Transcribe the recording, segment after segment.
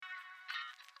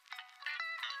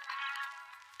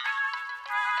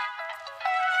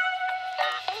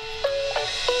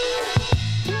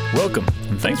Welcome,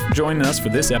 and thanks for joining us for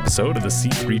this episode of the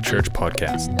C3 Church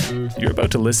Podcast. You're about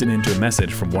to listen into a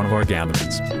message from one of our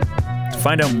gatherings. To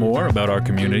find out more about our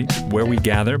community, where we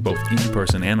gather both in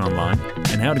person and online,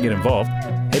 and how to get involved,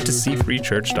 head to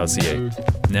c3church.ca.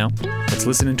 Now, let's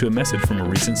listen into a message from a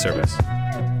recent service.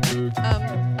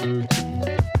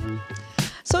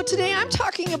 So today I'm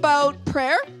talking about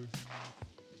prayer.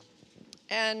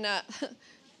 And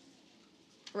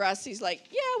Rusty's like,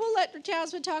 yeah, we'll let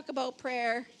Jasmin talk about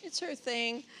prayer. It's her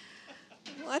thing.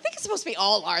 Well, I think it's supposed to be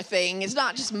all our thing. It's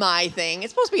not just my thing.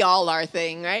 It's supposed to be all our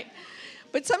thing, right?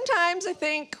 But sometimes I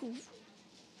think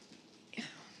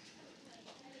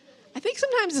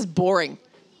sometimes it's boring.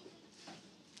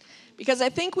 Because I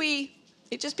think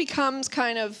it just becomes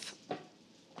kind of,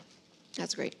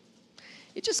 that's great.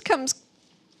 It just comes,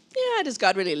 does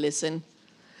God really listen?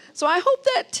 So I hope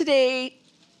that today,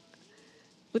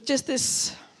 with just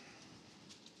this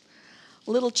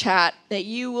little chat, that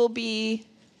you will be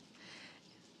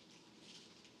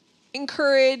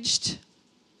encouraged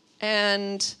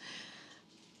and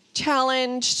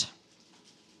challenged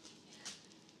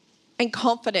and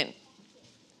confident.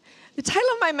 The title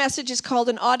of my message is called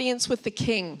An Audience with the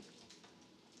King,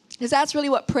 because that's really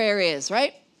what prayer is,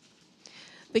 right?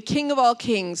 The King of all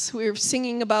kings. We're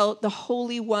singing about the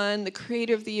Holy One, the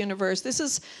Creator of the universe. This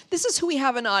is who we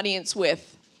have an audience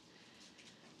with.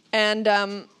 And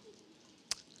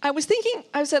I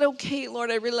said, okay,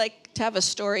 Lord, I really like to have a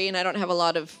story, and I don't have a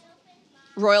lot of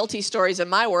royalty stories in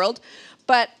my world.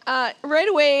 But right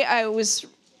away, I was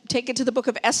taken to the book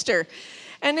of Esther.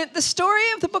 And the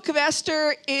story of the book of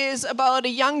Esther is about a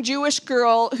young Jewish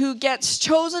girl who gets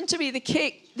chosen to be the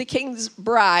king's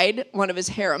bride, one of his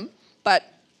harem. But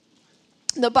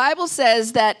the Bible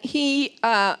says that he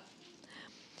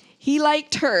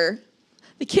liked her.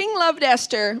 The king loved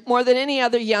Esther more than any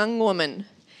other young woman.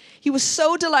 He was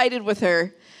so delighted with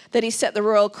her that he set the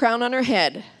royal crown on her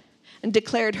head and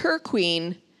declared her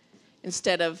queen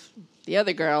instead of the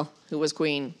other girl who was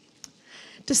queen.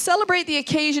 To celebrate the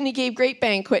occasion, he gave great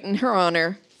banquet in her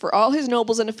honor for all his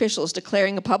nobles and officials,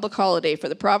 declaring a public holiday for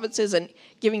the provinces and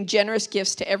giving generous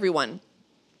gifts to everyone.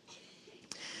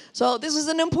 So this is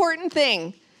an important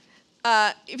thing.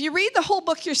 If you read the whole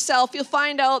book yourself, you'll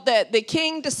find out that the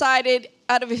king decided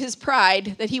out of his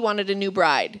pride that he wanted a new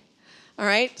bride. All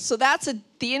right, so that's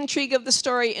the intrigue of the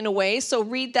story in a way. So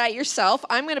read that yourself.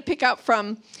 I'm going to pick up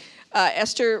from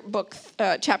Esther book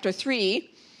chapter 3.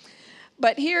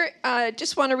 But here, I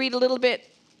just want to read a little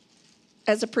bit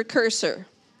as a precursor.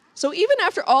 So even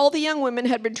after all the young women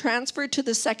had been transferred to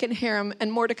the second harem,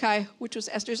 and Mordecai, which was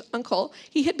Esther's uncle,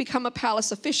 he had become a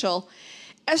palace official,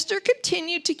 Esther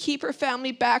continued to keep her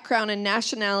family background and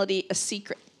nationality a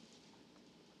secret.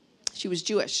 She was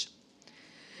Jewish.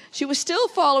 She was still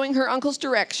following her uncle's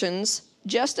directions,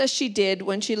 just as she did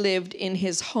when she lived in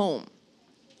his home.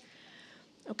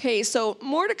 Okay, so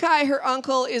Mordecai, her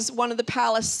uncle, is one of the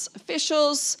palace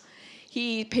officials.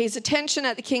 He pays attention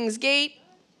at the king's gate.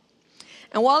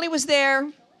 And while he was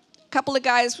there,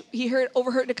 he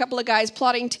overheard a couple of guys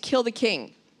plotting to kill the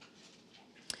king.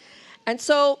 And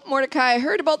so Mordecai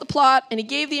heard about the plot, and he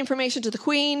gave the information to the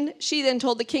queen. She then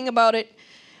told the king about it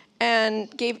and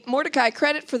gave Mordecai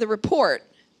credit for the report.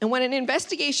 And when an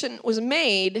investigation was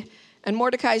made and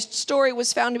Mordecai's story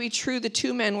was found to be true, the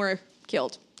two men were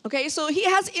killed. Okay, so he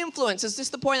has influence. Is this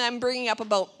the point I'm bringing up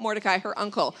about Mordecai, her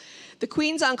uncle? The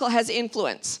queen's uncle has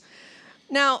influence.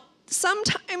 Now,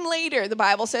 sometime later, the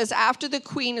Bible says, after the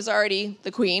queen is already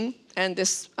the queen, and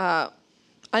this plot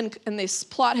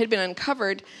had been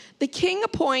uncovered, the king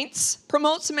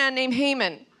promotes a man named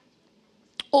Haman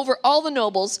over all the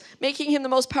nobles, making him the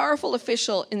most powerful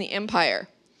official in the empire.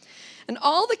 And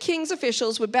all the king's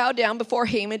officials would bow down before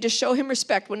Haman to show him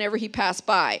respect whenever he passed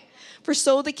by, for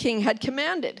so the king had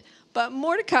commanded. But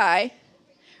Mordecai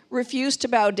refused to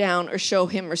bow down or show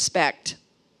him respect.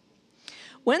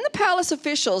 When the palace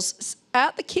officials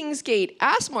at the king's gate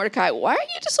asked Mordecai, "Why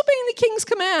are you disobeying the king's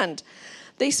command?"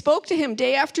 they spoke to him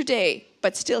day after day,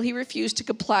 but still he refused to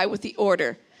comply with the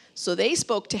order. So they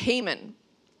spoke to Haman,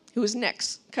 who was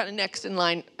next in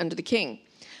line under the king,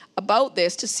 about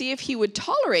this to see if he would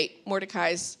tolerate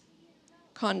Mordecai's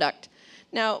conduct.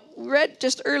 Now, we read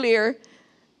just earlier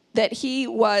that he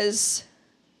was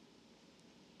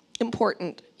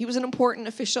important. He was an important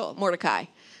official, Mordecai.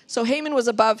 So Haman was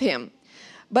above him.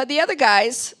 But the other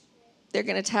guys, they're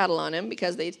going to tattle on him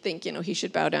because they think, he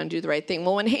should bow down and do the right thing.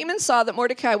 Well, when Haman saw that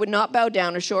Mordecai would not bow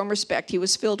down or show him respect, he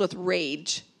was filled with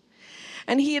rage.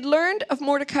 And he had learned of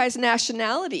Mordecai's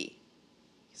nationality.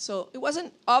 So it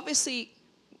wasn't obviously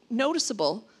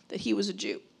noticeable that he was a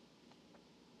Jew.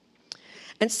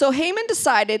 And so Haman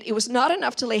decided it was not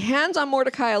enough to lay hands on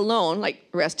Mordecai alone, like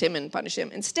arrest him and punish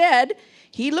him. Instead,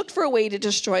 he looked for a way to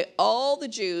destroy all the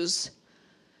Jews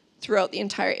throughout the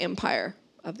entire empire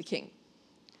of the king.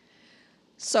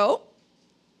 So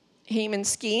Haman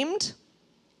schemed,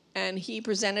 and he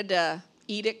presented an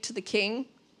edict to the king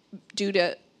due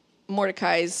to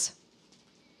Mordecai's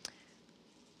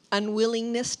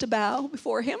unwillingness to bow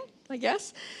before him, I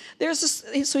guess.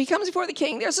 So he comes before the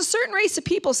king. There's a certain race of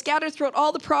people scattered throughout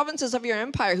all the provinces of your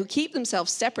empire who keep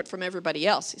themselves separate from everybody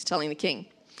else, he's telling the king.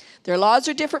 Their laws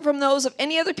are different from those of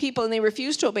any other people, and they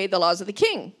refuse to obey the laws of the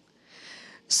king.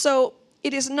 So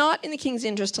it is not in the king's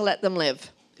interest to let them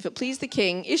live. If it please the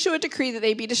king, issue a decree that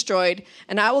they be destroyed,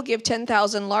 and I will give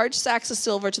 10,000 large sacks of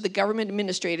silver to the government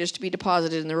administrators to be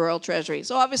deposited in the royal treasury.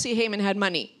 So obviously Haman had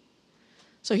money.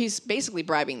 So he's basically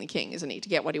bribing the king, isn't he, to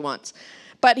get what he wants.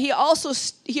 But he also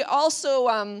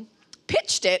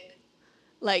pitched it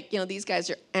like, these guys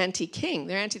are anti-king.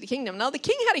 They're anti the kingdom. Now, the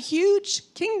king had a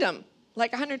huge kingdom,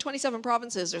 like 127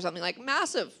 provinces or something, like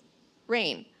massive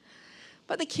reign.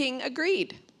 But the king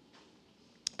agreed,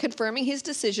 confirming his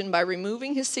decision by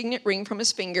removing his signet ring from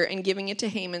his finger and giving it to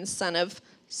Haman, son of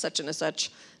such and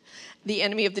such, the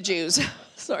enemy of the Jews.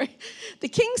 Sorry. The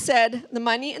king said, the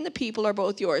money and the people are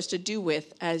both yours to do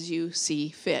with as you see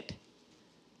fit.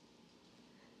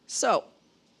 So,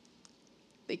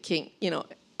 the king,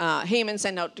 Haman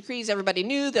sent out decrees. Everybody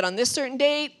knew that on this certain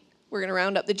date, we're going to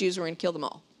round up the Jews, we're going to kill them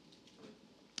all.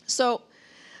 So,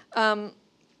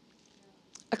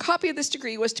 a copy of this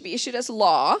decree was to be issued as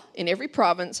law in every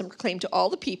province and proclaimed to all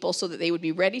the people so that they would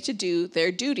be ready to do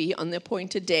their duty on the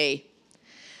appointed day.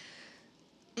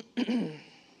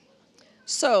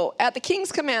 So, at the king's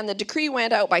command, the decree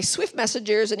went out by swift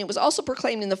messengers, and it was also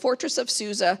proclaimed in the fortress of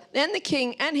Susa. Then the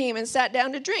king and Haman sat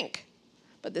down to drink,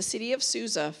 but the city of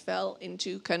Susa fell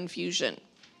into confusion.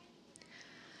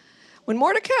 When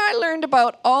Mordecai learned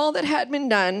about all that had been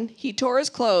done, he tore his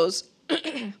clothes,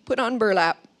 put on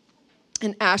burlap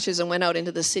and ashes, and went out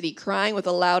into the city, crying with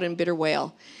a loud and bitter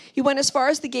wail. He went as far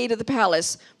as the gate of the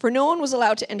palace, for no one was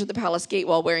allowed to enter the palace gate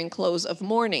while wearing clothes of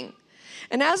mourning.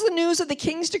 And as the news of the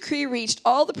king's decree reached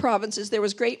all the provinces, there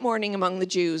was great mourning among the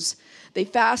Jews. They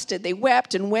fasted, they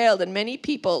wept and wailed, and many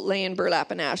people lay in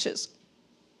burlap and ashes.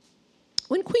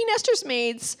 When Queen Esther's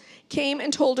maids came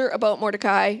and told her about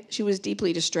Mordecai, she was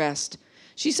deeply distressed.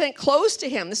 She sent clothes to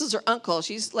him. This is her uncle.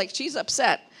 She's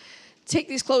upset. Take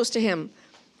these clothes to him.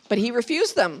 But he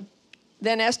refused them.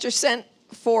 Then Esther sent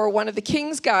for one of the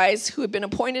king's guys who had been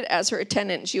appointed as her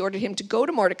attendant. She ordered him to go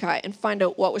to Mordecai and find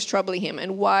out what was troubling him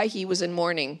and why he was in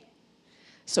mourning.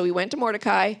 So he went to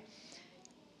Mordecai,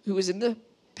 who was in the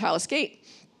palace gate.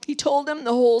 He told him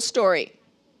the whole story,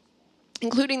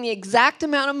 including the exact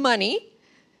amount of money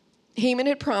Haman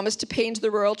had promised to pay into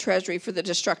the royal treasury for the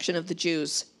destruction of the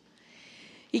Jews.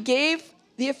 He gave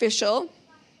the official,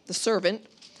 the servant,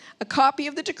 a copy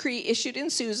of the decree issued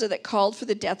in Susa that called for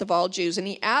the death of all Jews, and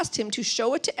he asked him to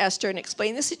show it to Esther and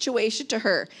explain the situation to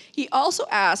her. He also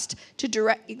asked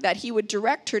that he would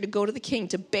direct her to go to the king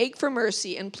to beg for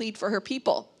mercy and plead for her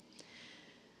people.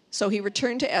 So he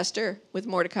returned to Esther with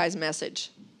Mordecai's message.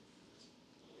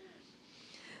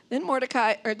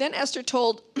 Then Esther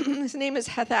told, his name is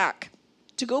Hathach,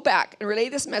 to go back and relay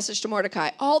this message to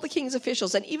Mordecai. All the king's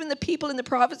officials and even the people in the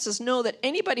provinces know that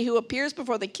anybody who appears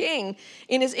before the king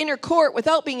in his inner court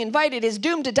without being invited is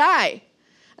doomed to die,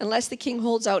 unless the king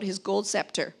holds out his gold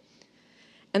scepter.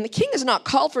 And the king has not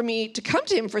called for me to come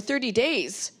to him for 30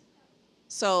 days.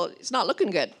 So it's not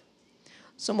looking good.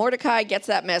 So Mordecai gets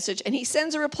that message, and he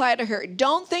sends a reply to her.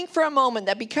 Don't think for a moment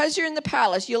that because you're in the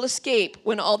palace, you'll escape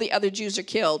when all the other Jews are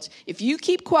killed. If you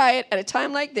keep quiet at a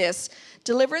time like this,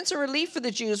 deliverance and relief for the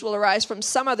Jews will arise from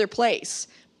some other place,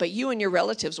 but you and your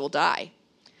relatives will die.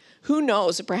 Who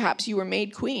knows if perhaps you were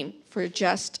made queen for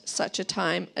just such a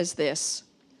time as this.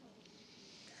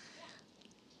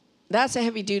 That's a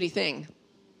heavy-duty thing.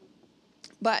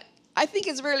 But I think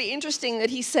it's really interesting that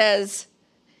he says,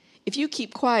 if you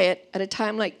keep quiet at a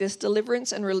time like this,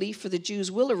 deliverance and relief for the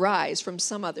Jews will arise from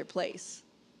some other place.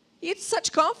 He had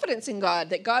such confidence in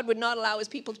God that God would not allow his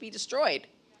people to be destroyed.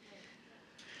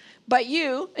 But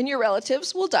you and your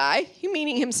relatives will die. He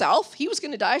meaning himself. He was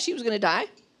going to die. She was going to die.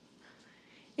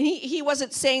 And he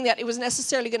wasn't saying that it was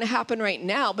necessarily going to happen right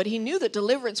now, but he knew that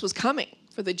deliverance was coming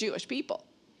for the Jewish people.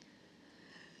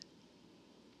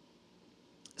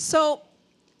 So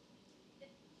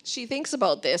she thinks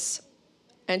about this,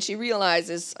 and she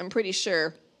realizes, I'm pretty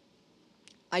sure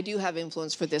I do have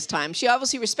influence for this time. She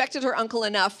obviously respected her uncle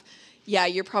enough. Yeah,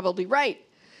 you're probably right.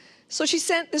 So she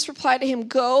sent this reply to him,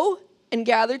 go and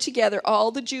gather together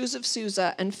all the Jews of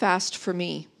Susa and fast for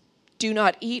me. Do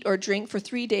not eat or drink for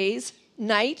 3 days,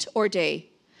 night or day.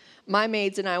 My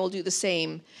maids and I will do the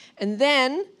same. And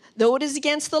then, though it is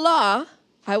against the law,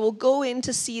 I will go in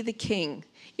to see the king.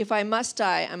 If I must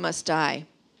die, I must die."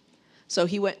 So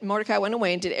Mordecai went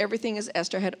away and did everything as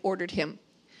Esther had ordered him.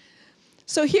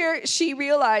 So here she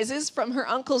realizes from her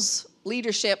uncle's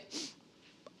leadership,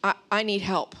 I need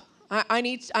help. I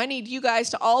need you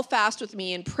guys to all fast with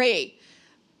me and pray.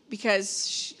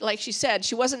 Because, like she said,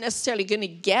 she wasn't necessarily going to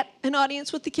get an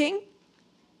audience with the king.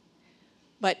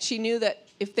 But she knew that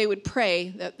if they would pray,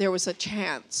 that there was a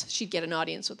chance she'd get an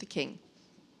audience with the king.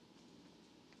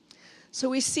 So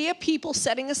we see a people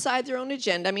setting aside their own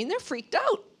agenda. I mean, they're freaked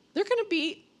out. They're going to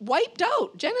be wiped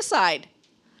out, genocide.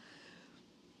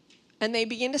 And they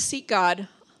begin to seek God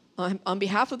on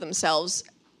behalf of themselves,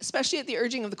 especially at the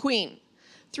urging of the queen.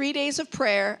 3 days of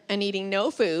prayer and eating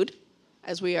no food,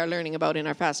 as we are learning about in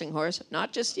our fasting course,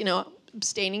 not just,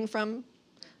 abstaining from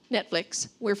Netflix.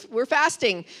 We're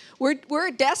fasting.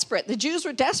 We're desperate. The Jews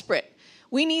were desperate.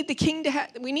 We need the king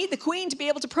we need the queen to be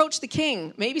able to approach the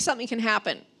king. Maybe something can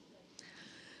happen.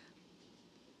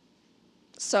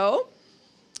 So,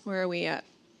 where are we at?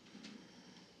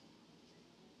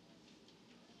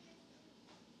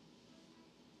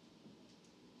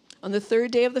 On the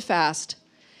 3rd day of the fast,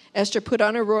 Esther put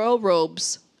on her royal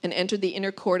robes and entered the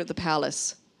inner court of the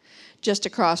palace, just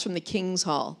across from the king's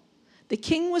hall. The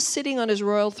king was sitting on his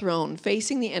royal throne,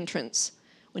 facing the entrance.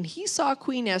 When he saw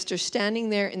Queen Esther standing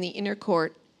there in the inner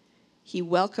court, he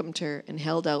welcomed her and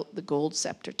held out the gold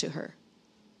scepter to her.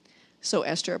 So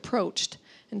Esther approached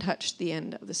and touched the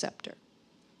end of the scepter.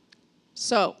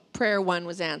 So, prayer 1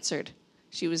 was answered.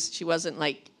 She wasn't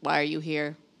like, "Why are you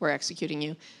here? We're executing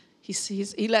you."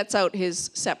 He lets out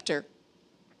his scepter.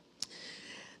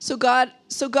 So God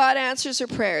answers her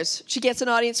prayers. She gets an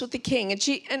audience with the king,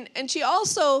 and she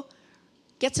also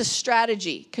gets a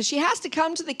strategy because she has to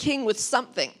come to the king with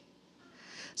something.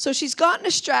 So she's gotten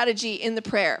a strategy in the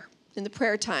prayer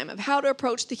time of how to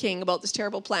approach the king about this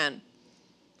terrible plan.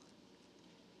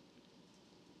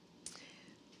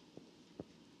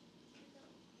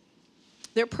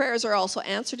 Their prayers are also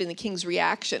answered in the king's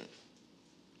reaction.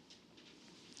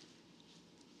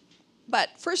 But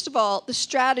first of all, the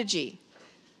strategy.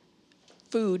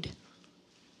 Food.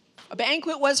 A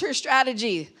banquet was her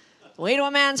strategy. The way to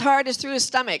a man's heart is through his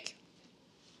stomach.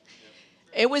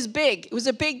 It was big. It was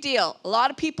a big deal. A lot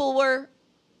of people were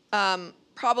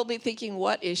probably thinking,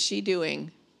 "What is she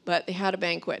doing?" But they had a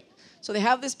banquet. So they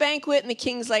have this banquet, and the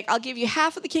king's like, "I'll give you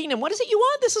half of the kingdom. What is it you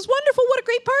want? This is wonderful. What a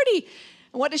great party."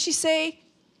 And what does she say?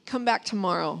 "Come back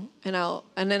tomorrow, and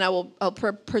then I'll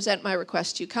present my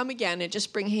request to you. Come again, and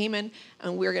just bring Haman,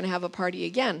 and we're going to have a party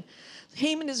again."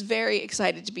 Haman is very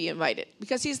excited to be invited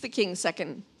because he's the king's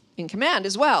second in command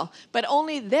as well. But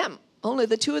only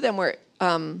the two of them were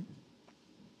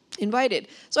invited.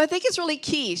 So I think it's really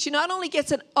key. She not only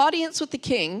gets an audience with the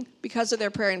king because of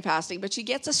their prayer and fasting, but she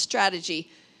gets a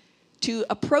strategy to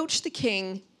approach the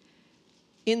king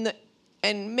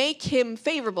and make him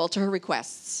favorable to her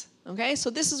requests. Okay, so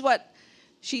this is what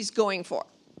she's going for.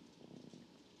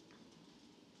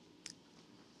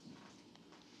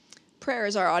 Prayer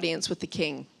is our audience with the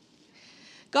king.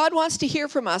 God wants to hear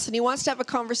from us, and he wants to have a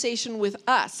conversation with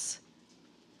us.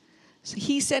 So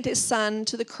he sent his son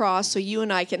to the cross so you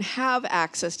and I can have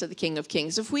access to the King of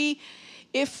Kings.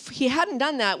 If he hadn't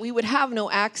done that, we would have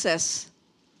no access.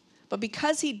 But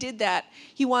because he did that,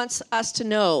 he wants us to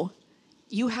know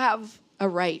you have a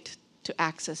right to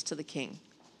access to the king.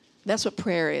 That's what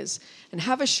prayer is. And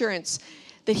have assurance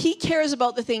that he cares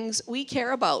about the things we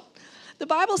care about. The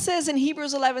Bible says in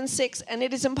Hebrews 11:6, "And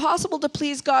it is impossible to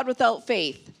please God without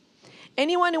faith.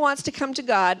 Anyone who wants to come to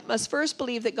God must first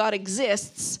believe that God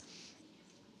exists,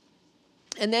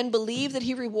 and then believe that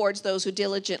he rewards those who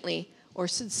diligently or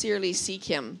sincerely seek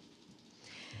him."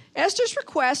 Esther's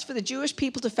request for the Jewish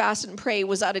people to fast and pray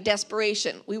was out of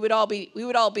desperation. We would all be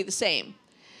the same.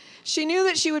 She knew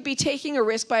that she would be taking a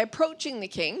risk by approaching the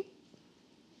king.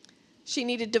 She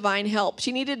needed divine help.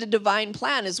 She needed a divine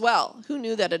plan as well. Who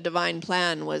knew that a divine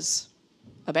plan was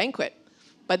a banquet?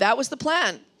 But that was the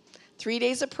plan. 3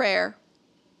 days of prayer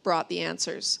brought the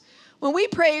answers. When we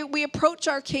pray, we approach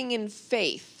our king in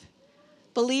faith,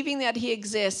 believing that he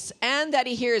exists and that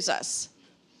he hears us.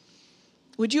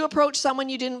 Would you approach someone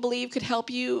you didn't believe could help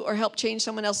you or help change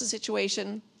someone else's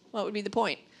situation? What would be the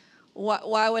point?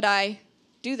 Why would I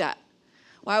do that?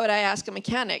 Why would I ask a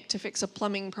mechanic to fix a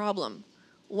plumbing problem?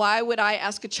 Why would I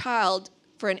ask a child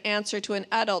for an answer to an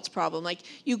adult's problem? Like,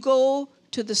 you go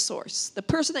to the source, the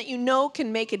person that you know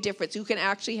can make a difference, who can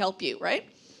actually help you, right?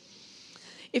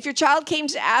 If your child came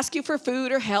to ask you for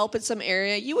food or help in some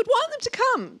area, you would want them to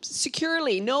come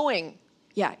securely, knowing,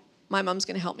 yeah, my mom's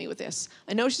going to help me with this.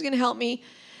 I know she's going to help me.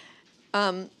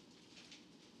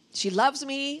 She loves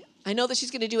me. I know that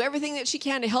she's going to do everything that she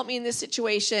can to help me in this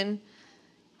situation.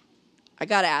 I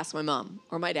got to ask my mom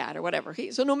or my dad or whatever.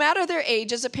 So no matter their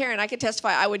age, as a parent, I could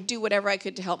testify I would do whatever I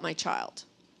could to help my child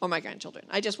or my grandchildren.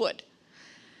 I just would.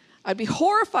 I'd be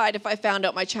horrified if I found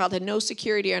out my child had no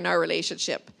security in our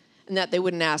relationship and that they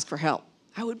wouldn't ask for help.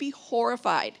 I would be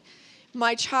horrified.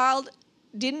 My child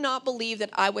did not believe that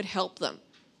I would help them.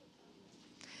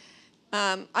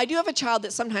 I do have a child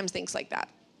that sometimes thinks like that.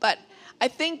 But I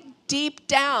think deep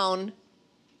down,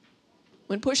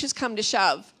 when pushes come to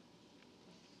shove,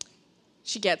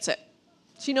 she gets it.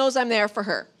 She knows I'm there for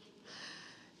her.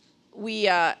 We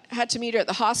had to meet her at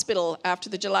the hospital after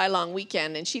the July long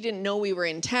weekend, and she didn't know we were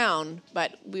in town,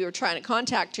 but we were trying to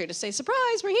contact her to say,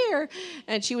 surprise, we're here.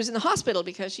 And she was in the hospital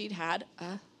because she'd had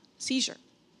a seizure.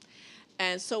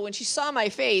 And so when she saw my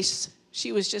face,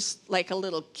 she was just like a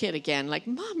little kid again, like,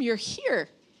 Mom, you're here.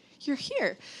 You're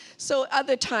here. So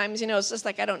other times, it's just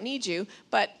like, I don't need you,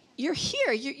 but you're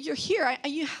here. You're here. How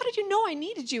did you know I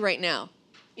needed you right now?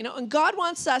 And God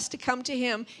wants us to come to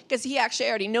him because he actually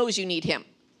already knows you need him.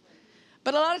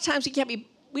 But a lot of times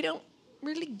we don't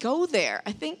really go there.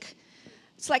 I think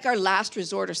it's like our last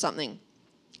resort or something.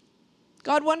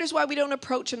 God wonders why we don't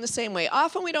approach him the same way.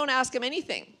 Often we don't ask him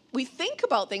anything. We think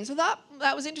about things. I thought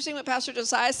that was interesting what Pastor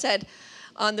Josiah said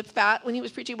on when he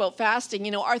was preaching about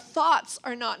fasting. Our thoughts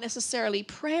are not necessarily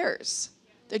prayers.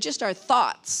 They're just our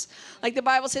thoughts. Like the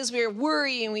Bible says, we're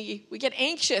worried and we get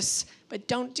anxious, but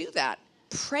don't do that.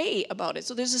 Pray about it.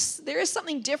 So there is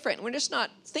something different. We're just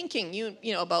not thinking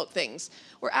about things.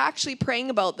 We're actually praying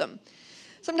about them.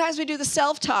 Sometimes we do the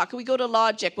self-talk. We go to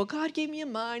logic. Well, God gave me a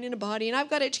mind and a body, and I've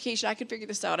got education. I can figure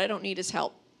this out. I don't need his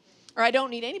help. Or I don't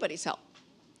need anybody's help.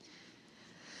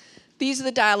 These are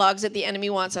the dialogues that the enemy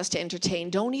wants us to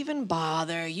entertain. Don't even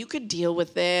bother. You could deal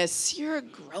with this. You're a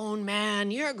grown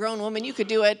man. You're a grown woman. You could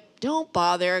do it. Don't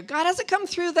bother. God hasn't come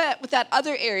through with that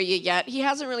other area yet. He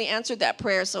hasn't really answered that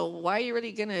prayer, so why are you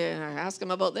really going to ask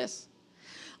him about this?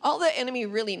 All the enemy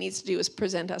really needs to do is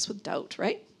present us with doubt,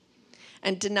 right?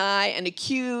 And deny and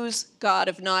accuse God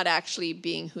of not actually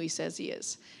being who he says he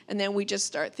is. And then we just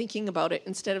start thinking about it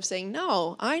instead of saying,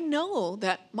 no, I know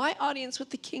that my audience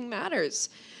with the king matters.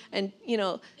 And,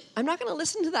 I'm not going to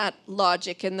listen to that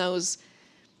logic and those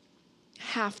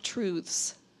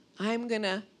half-truths. I'm going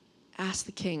to ask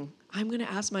the king. I'm going to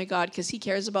ask my God because he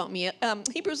cares about me.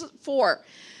 Hebrews 4,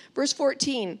 verse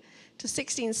 14 to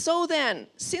 16. So then,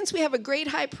 since we have a great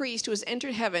high priest who has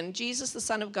entered heaven, Jesus, the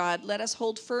Son of God, let us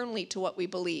hold firmly to what we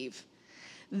believe.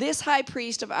 This high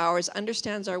priest of ours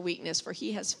understands our weakness, for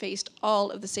he has faced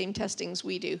all of the same testings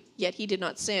we do, yet he did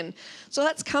not sin. So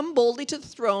let's come boldly to the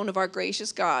throne of our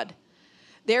gracious God.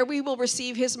 There we will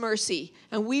receive his mercy,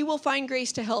 and we will find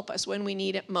grace to help us when we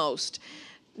need it most.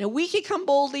 Now we can come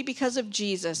boldly because of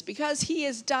Jesus. Because he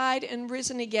has died and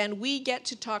risen again, we get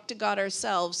to talk to God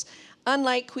ourselves.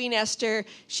 Unlike Queen Esther,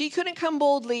 she couldn't come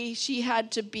boldly. She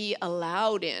had to be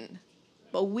allowed in.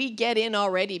 But we get in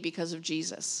already because of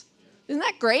Jesus. Isn't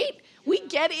that great? We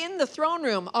get in the throne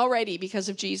room already because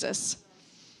of Jesus.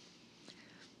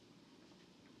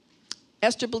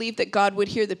 Esther believed that God would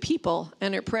hear the people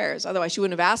and her prayers. Otherwise, she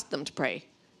wouldn't have asked them to pray.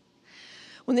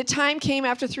 When the time came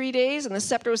after 3 days and the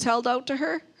scepter was held out to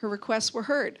her, her requests were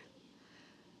heard.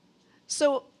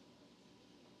 So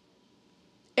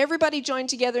everybody joined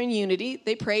together in unity.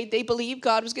 They prayed. They believed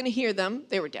God was going to hear them.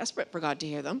 They were desperate for God to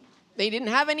hear them. They didn't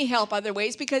have any help other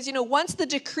ways because, once the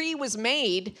decree was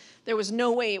made, there was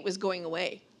no way it was going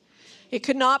away. It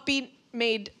could not be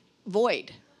made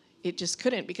void. It just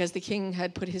couldn't because the king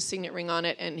had put his signet ring on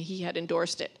it and he had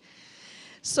endorsed it.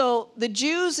 So the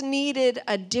Jews needed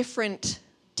a different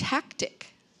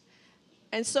tactic.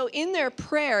 And so in their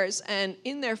prayers and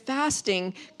in their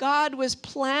fasting, God was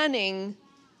planning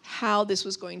how this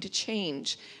was going to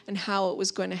change and how it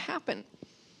was going to happen.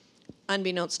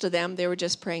 Unbeknownst to them, they were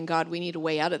just praying, God, we need a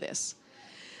way out of this.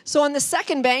 So on the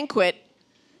second banquet,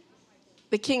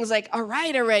 the king's like, all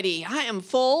right already, I am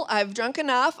full. I've drunk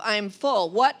enough. I'm full.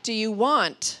 What do you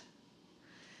want?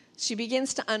 She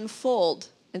begins to unfold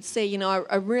and say,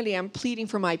 I'm pleading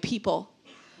for my people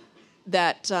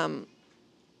that,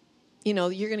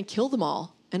 you're going to kill them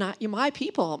all. And you're my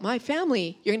people, my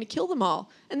family, you're going to kill them all.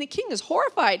 And the king is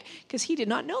horrified because he did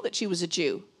not know that she was a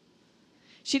Jew.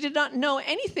 She did not know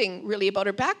anything really about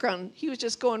her background. He was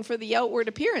just going for the outward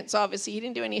appearance. Obviously, he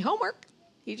didn't do any homework.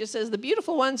 He just says, the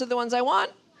beautiful ones are the ones I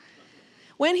want.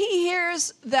 When he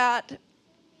hears that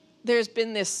there's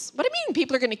been this, what do you mean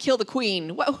people are going to kill the queen?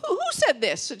 Who said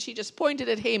this? And she just pointed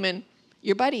at Haman,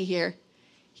 your buddy here.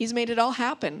 He's made it all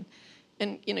happen.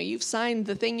 And, you've signed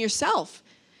the thing yourself.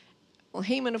 Well,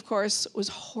 Haman, of course, was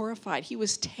horrified. He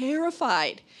was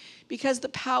terrified because the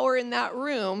power in that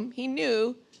room, he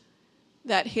knew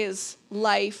that his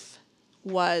life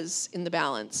was in the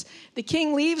balance. The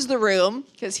king leaves the room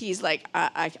because he's like,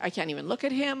 I can't even look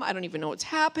at him. I don't even know what's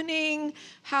happening.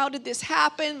 How did this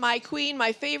happen? My queen,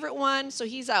 my favorite one. So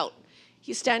he's out.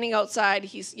 He's standing outside.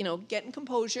 He's, getting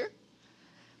composure.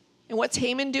 And what's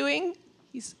Haman doing?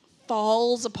 He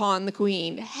falls upon the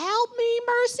queen. Help me,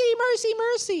 mercy, mercy,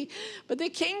 mercy. But the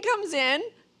king comes in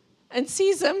and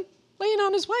sees him laying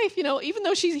on his wife. Even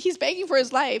though he's begging for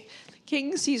his life, the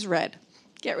king sees red.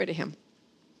 Get rid of him.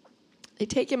 They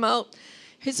take him out.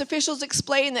 His officials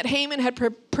explain that Haman had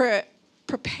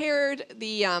prepared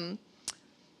the,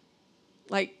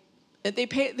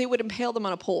 they would impale them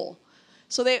on a pole.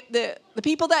 So the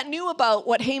people that knew about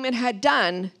what Haman had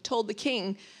done told the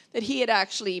king that he had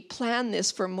actually planned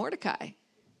this for Mordecai.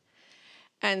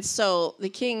 And so the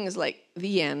king is like,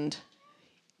 the end.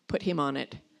 Put him on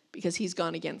it because he's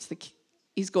going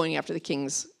after the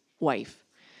king's wife.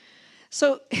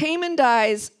 So Haman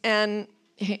dies, and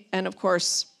of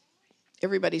course,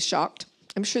 everybody's shocked.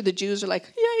 I'm sure the Jews are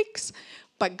like, yikes,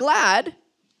 but glad.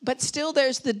 But still,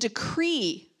 there's the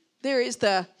decree. There is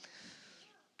the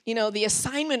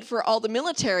assignment for all the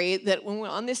military that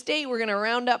on this day, we're going to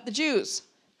round up the Jews.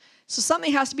 So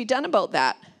something has to be done about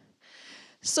that.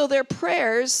 So their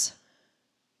prayers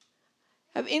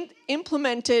have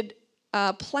implemented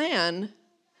a plan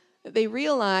that they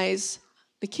realize.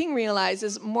 The king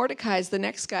realizes Mordecai's the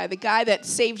next guy, the guy that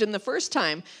saved him the first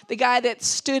time, the guy that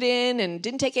stood in and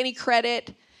didn't take any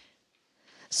credit.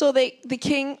 So the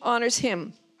king honors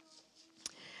him.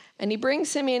 And he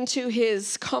brings him into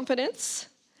his confidence.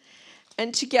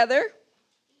 And together,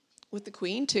 with the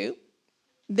queen too,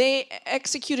 they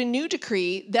execute a new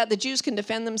decree that the Jews can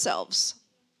defend themselves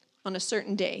on a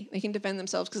certain day. They can defend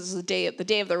themselves because it's the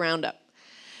day of the roundup.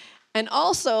 And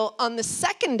also, on the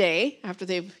second day, after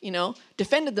they've,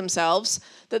 defended themselves,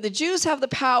 that the Jews have the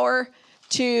power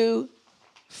to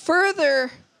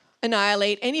further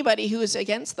annihilate anybody who is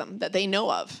against them that they know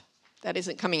of. That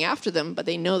isn't coming after them, but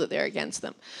they know that they're against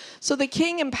them. So the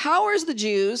king empowers the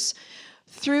Jews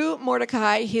through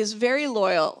Mordecai, his very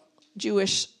loyal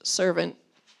Jewish servant,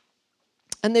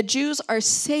 and the Jews are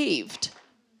saved.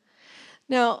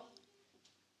 Now,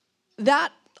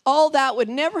 all that would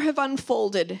never have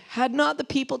unfolded had not the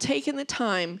people taken the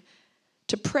time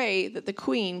to pray that the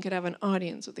queen could have an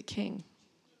audience with the king.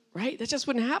 Right? That just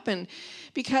wouldn't happen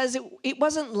because it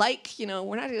wasn't like, we're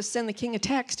not going to send the king a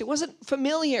text. It wasn't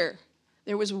familiar.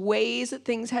 There was ways that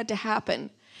things had to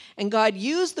happen. And God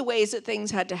used the ways that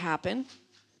things had to happen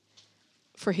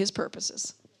for his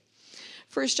purposes.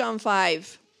 1 John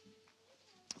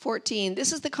 5:14.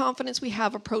 This is the confidence we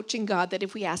have approaching God, that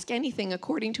if we ask anything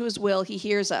according to his will, he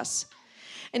hears us.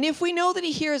 And if we know that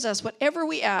he hears us, whatever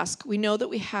we ask, we know that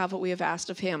we have what we have asked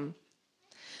of him.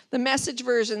 The Message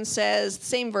version says,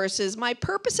 same verses, my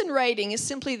purpose in writing is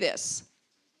simply this,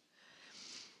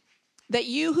 that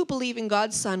you who believe in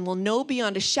God's Son will know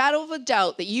beyond a shadow of a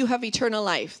doubt that you have eternal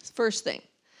life. First thing,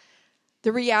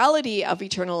 the reality of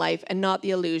eternal life and not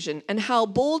the illusion, and how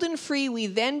bold and free we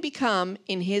then become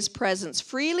in his presence,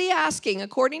 freely asking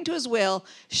according to his will,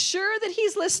 sure that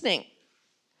he's listening.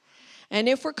 And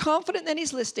if we're confident that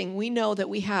he's listening, we know that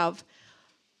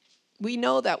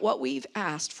what we've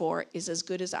asked for is as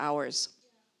good as ours.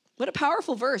 What a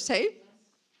powerful verse, hey?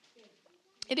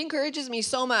 It encourages me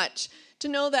so much to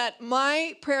know that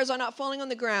my prayers are not falling on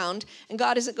the ground and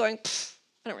God isn't going,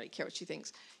 I don't really care what she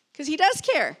thinks. Because he does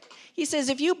care. He says,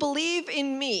 if you believe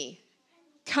in me,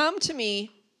 come to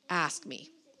me, ask me.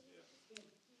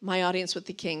 My audience with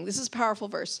the king. This is a powerful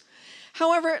verse.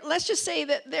 However, let's just say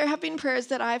that there have been prayers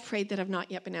that I've prayed that have not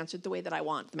yet been answered the way that I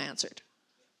want them answered.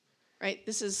 Right?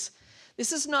 This is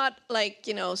not like,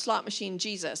 slot machine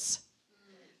Jesus.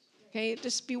 Okay?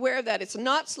 Just beware of that. It's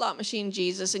not slot machine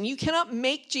Jesus, and you cannot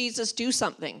make Jesus do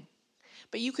something.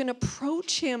 But you can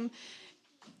approach him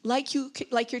like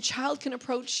your child can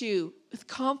approach you with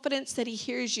confidence that he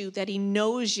hears you, that he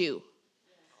knows you,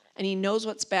 and he knows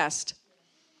what's best.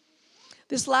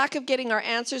 This lack of getting our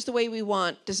answers the way we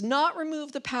want does not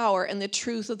remove the power and the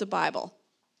truth of the Bible.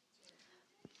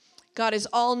 God is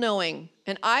all-knowing,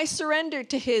 and I surrendered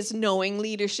to his knowing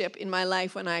leadership in my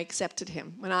life when I accepted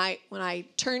him, when I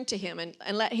turned to him and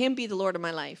let him be the Lord of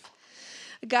my life.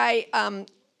 A guy,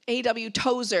 A.W.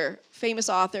 Tozer, famous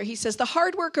author, he says, the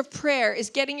hard work of prayer is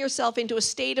getting yourself into a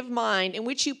state of mind in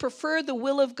which you prefer the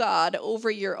will of God over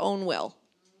your own will.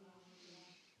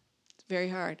 Very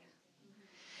hard.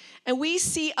 And we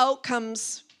see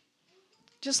outcomes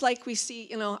just like we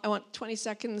see, I want 20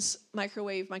 seconds,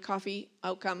 microwave, my coffee,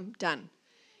 outcome, done.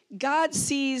 God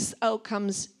sees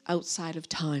outcomes outside of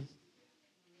time.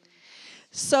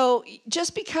 So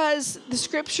just because the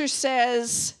scripture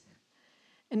says,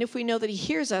 and if we know that he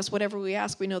hears us, whatever we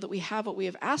ask, we know that we have what we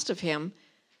have asked of him.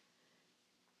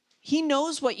 He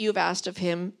knows what you've asked of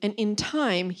him, and in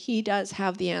time, he does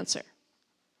have the answer.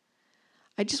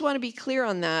 I just want to be clear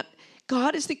on that.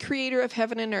 God is the creator of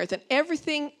heaven and earth, and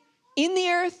everything in the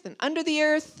earth and under the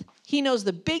earth, he knows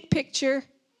the big picture.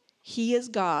 He is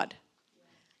God,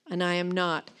 and I am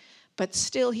not. But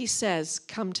still he says,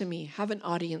 come to me, have an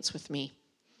audience with me.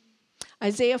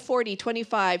 Isaiah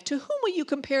 40:25, to whom will you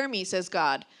compare me, says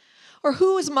God? Or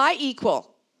who is my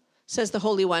equal, says the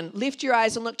Holy One? Lift your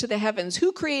eyes and look to the heavens.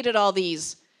 Who created all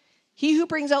these? He who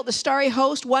brings out the starry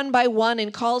host one by one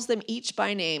and calls them each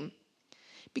by name.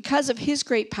 Because of his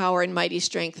great power and mighty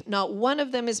strength, not one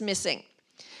of them is missing.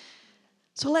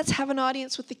 So let's have an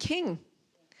audience with the King.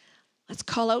 Let's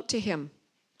call out to him.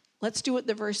 Let's do what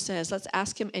the verse says. Let's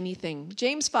ask him anything.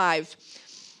 James 5.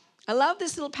 I love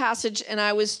this little passage, and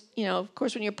I was, of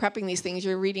course, when you're prepping these things,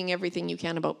 you're reading everything you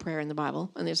can about prayer in the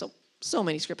Bible, and there's so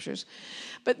many scriptures.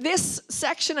 But this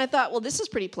section, I thought, well, this is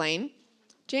pretty plain.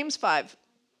 James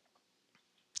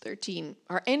 5:13.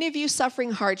 Are any of you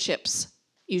suffering hardships?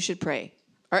 You should pray.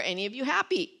 Are any of you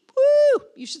happy? Woo!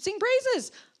 You should sing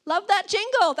praises. Love that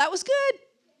jingle. That was good.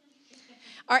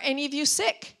 Are any of you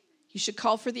sick? You should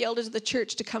call for the elders of the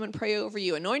church to come and pray over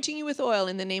you, anointing you with oil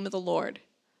in the name of the Lord.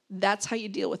 That's how you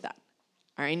deal with that.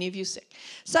 Are any of you sick?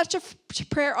 Such a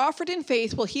prayer offered in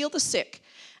faith will heal the sick,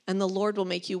 and the Lord will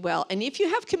make you well. And if you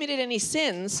have committed any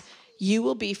sins, you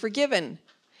will be forgiven.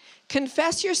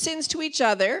 Confess your sins to each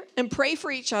other and pray for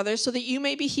each other so that you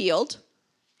may be healed.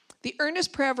 The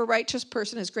earnest prayer of a righteous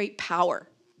person has great power.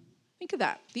 Think of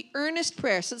that. The earnest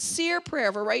prayer, sincere prayer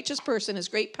of a righteous person has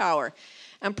great power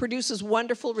and produces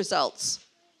wonderful results.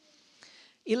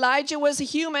 Elijah was a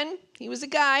human. He was a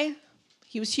guy.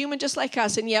 He was human just like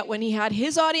us, and yet when he had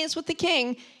his audience with the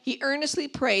king, he earnestly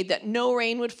prayed that no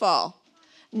rain would fall.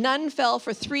 None fell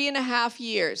for 3.5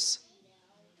 years.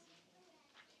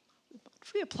 What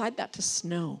if we applied that to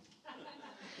snow?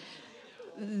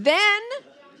 Then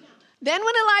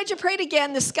when Elijah prayed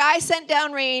again, the sky sent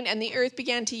down rain, and the earth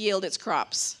began to yield its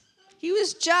crops. He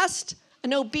was just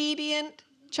an obedient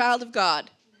child of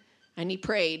God, and he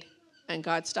prayed, and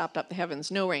God stopped up the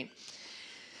heavens. No rain.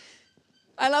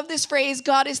 I love this phrase,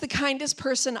 God is the kindest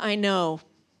person I know,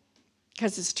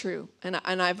 because it's true. And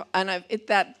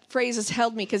that phrase has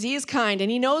held me because he is kind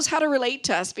and he knows how to relate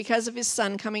to us because of his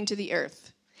son coming to the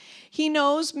earth. He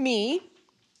knows me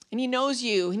and he knows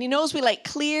you and he knows we like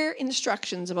clear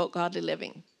instructions about godly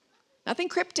living. Nothing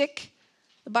cryptic.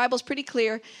 The Bible's pretty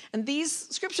clear. And these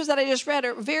scriptures that I just read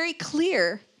are very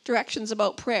clear directions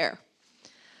about prayer.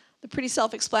 They're pretty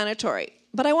self-explanatory.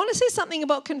 But I want to say something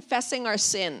about confessing our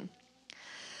sin.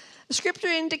 The scripture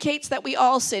indicates that we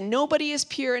all sin. Nobody is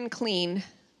pure and clean.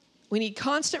 We need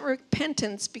constant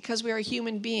repentance because we are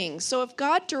human beings. So if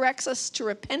God directs us to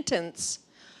repentance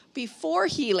before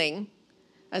healing,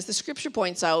 as the scripture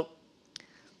points out,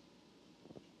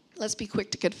 let's be quick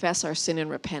to confess our sin and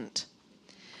repent.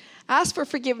 Ask for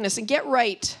forgiveness and get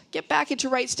right. Get back into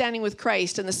right standing with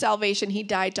Christ and the salvation he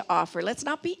died to offer. Let's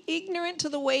not be ignorant to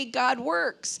the way God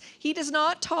works. He does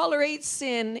not tolerate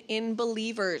sin in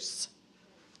believers.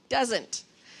 Doesn't.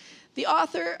 The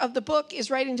author of the book is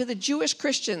writing to the Jewish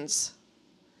Christians.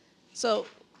 So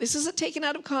this isn't taken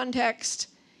out of context.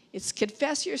 It's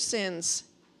confess your sins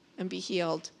and be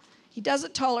healed. He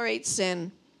doesn't tolerate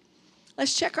sin.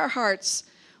 Let's check our hearts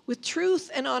with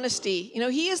truth and honesty.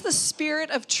 He is the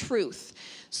spirit of truth.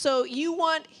 So you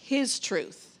want his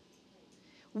truth.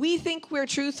 We think we're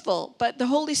truthful, but the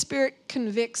Holy Spirit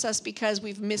convicts us because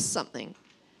we've missed something.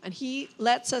 And he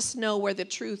lets us know where the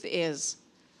truth is.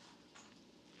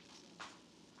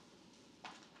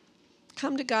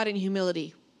 Come to God in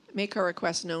humility. Make our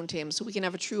requests known to him so we can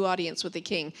have a true audience with the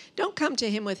king. Don't come to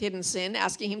him with hidden sin,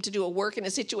 asking him to do a work in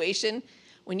a situation.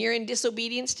 When you're in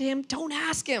disobedience to him, don't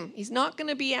ask him. He's not going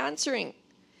to be answering.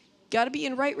 Got to be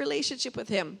in right relationship with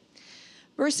him.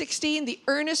 Verse 16, the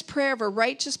earnest prayer of a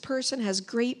righteous person has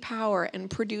great power and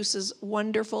produces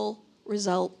wonderful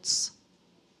results.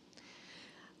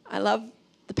 I love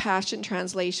the Passion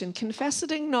Translation. Confess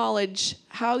and acknowledge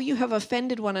how you have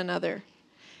offended one another.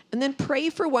 And then pray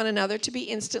for one another to be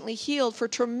instantly healed, for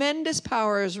tremendous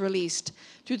power is released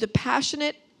through the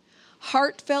passionate,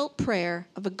 heartfelt prayer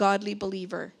of a godly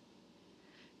believer.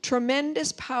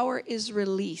 Tremendous power is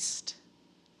released.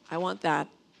 I want that.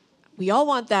 We all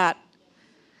want that.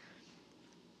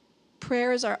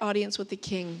 Prayer is our audience with the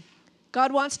King.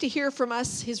 God wants to hear from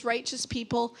us, his righteous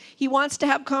people. He wants to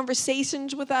have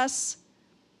conversations with us.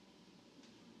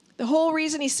 The whole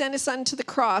reason he sent his son to the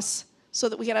cross so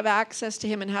that we could have access to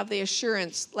him and have the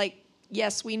assurance, like,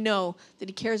 yes, we know that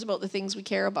he cares about the things we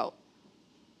care about.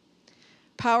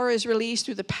 Power is released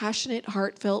through the passionate,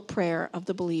 heartfelt prayer of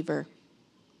the believer.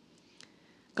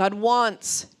 God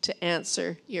wants to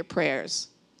answer your prayers.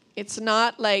 It's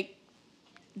not like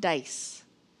dice.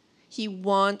 He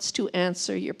wants to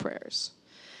answer your prayers.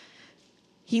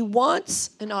 He wants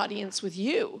an audience with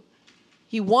you.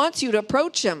 He wants you to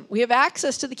approach him. We have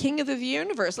access to the King of the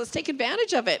universe. Let's take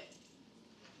advantage of it.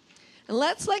 And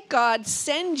let's let God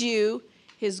send you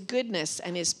his goodness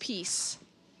and his peace.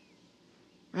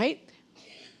 Right?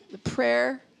 The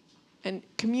prayer and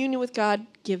communion with God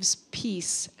gives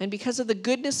peace. And because of the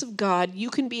goodness of God, you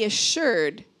can be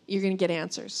assured you're going to get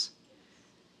answers.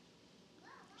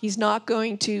 He's not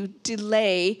going to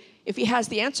delay if he has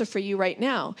the answer for you right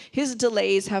now. His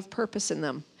delays have purpose in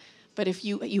them. But if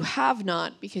you have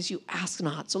not, because you ask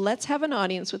not. So let's have an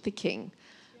audience with the King.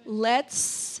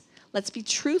 Let's be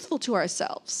truthful to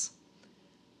ourselves.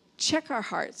 Check our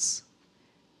hearts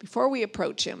before we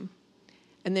approach him.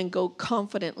 And then go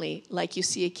confidently, like you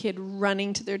see a kid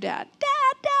running to their dad. Dad,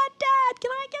 can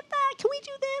I get that? Can we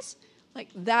do this? Like,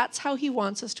 that's how he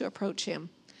wants us to approach him.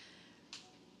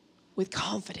 With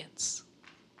confidence.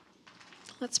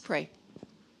 Let's pray.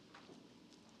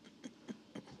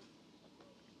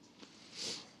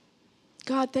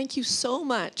 God, thank you so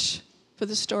much for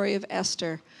the story of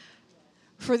Esther,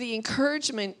 for the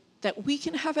encouragement that we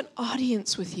can have an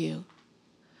audience with you.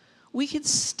 We can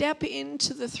step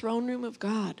into the throne room of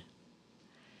God,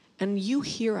 and you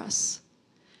hear us.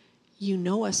 You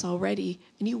know us already,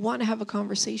 and you want to have a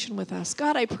conversation with us.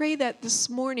 God, I pray that this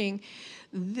morning,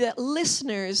 the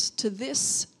listeners to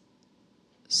this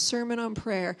sermon on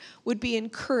prayer would be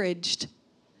encouraged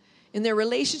in their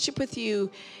relationship with you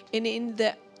and in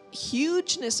the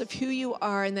hugeness of who you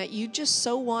are, and that you just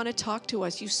so want to talk to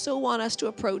us. You so want us to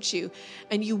approach you,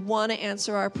 and you want to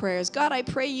answer our prayers. God, I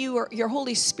pray your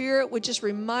Holy Spirit would just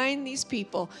remind these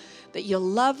people that you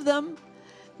love them,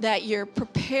 that you're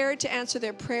prepared to answer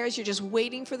their prayers. You're just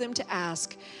waiting for them to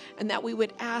ask, and that we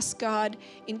would ask God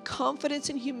in confidence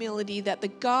and humility that the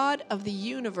God of the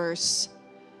universe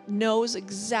knows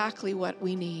exactly what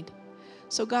we need.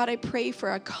 So God, I pray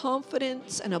for a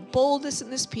confidence and a boldness in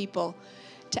this people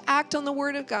to act on the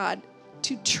Word of God,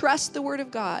 to trust the Word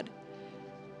of God,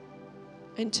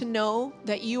 and to know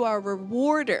that you are a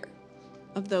rewarder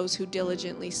of those who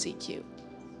diligently seek you.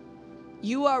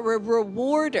 You are a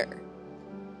rewarder.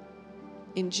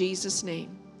 In Jesus'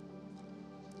 name,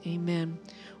 amen.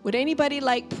 Would anybody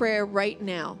like prayer right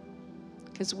now?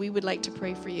 Because we would like to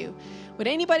pray for you. Would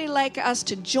anybody like us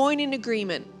to join in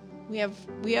agreement? We have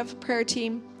a prayer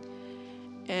team.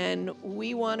 And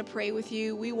we want to pray with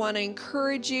you. We want to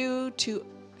encourage you to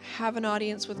have an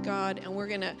audience with God.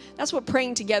 And that's what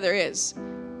praying together is.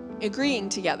 Agreeing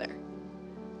together.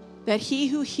 That he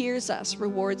who hears us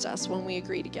rewards us when we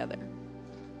agree together.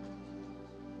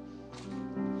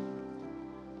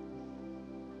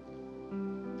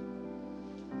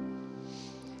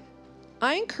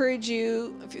 I encourage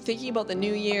you, if you're thinking about the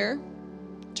new year,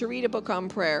 to read a book on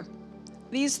prayer.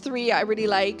 These three I really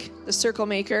like. The Circle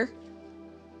Maker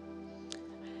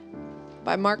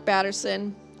by Mark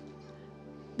Batterson.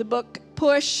 The book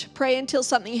Push, Pray Until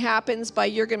Something Happens by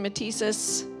Jürgen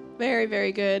Matthiesis. Very,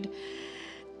 very good.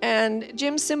 And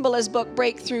Jim Cymbala's book,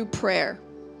 Breakthrough Prayer.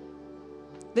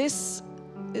 These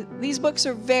books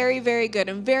are very, very good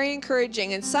and very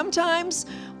encouraging. And sometimes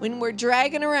when we're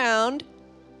dragging around,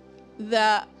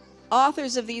 the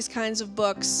authors of these kinds of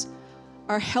books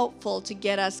are helpful to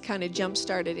get us kind of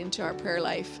jump-started into our prayer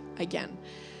life again.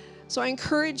 So I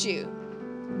encourage you,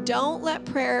 don't let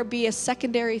prayer be a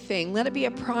secondary thing. Let it be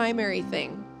a primary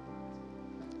thing,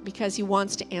 because he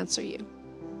wants to answer you.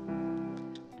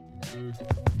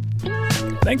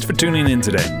 Thanks for tuning in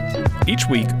today. Each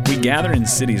week, we gather in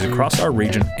cities across our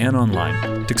region and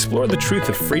online to explore the truth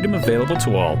of freedom available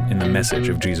to all in the message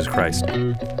of Jesus Christ.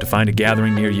 To find a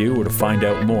gathering near you or to find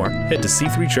out more, head to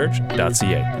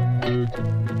c3church.ca.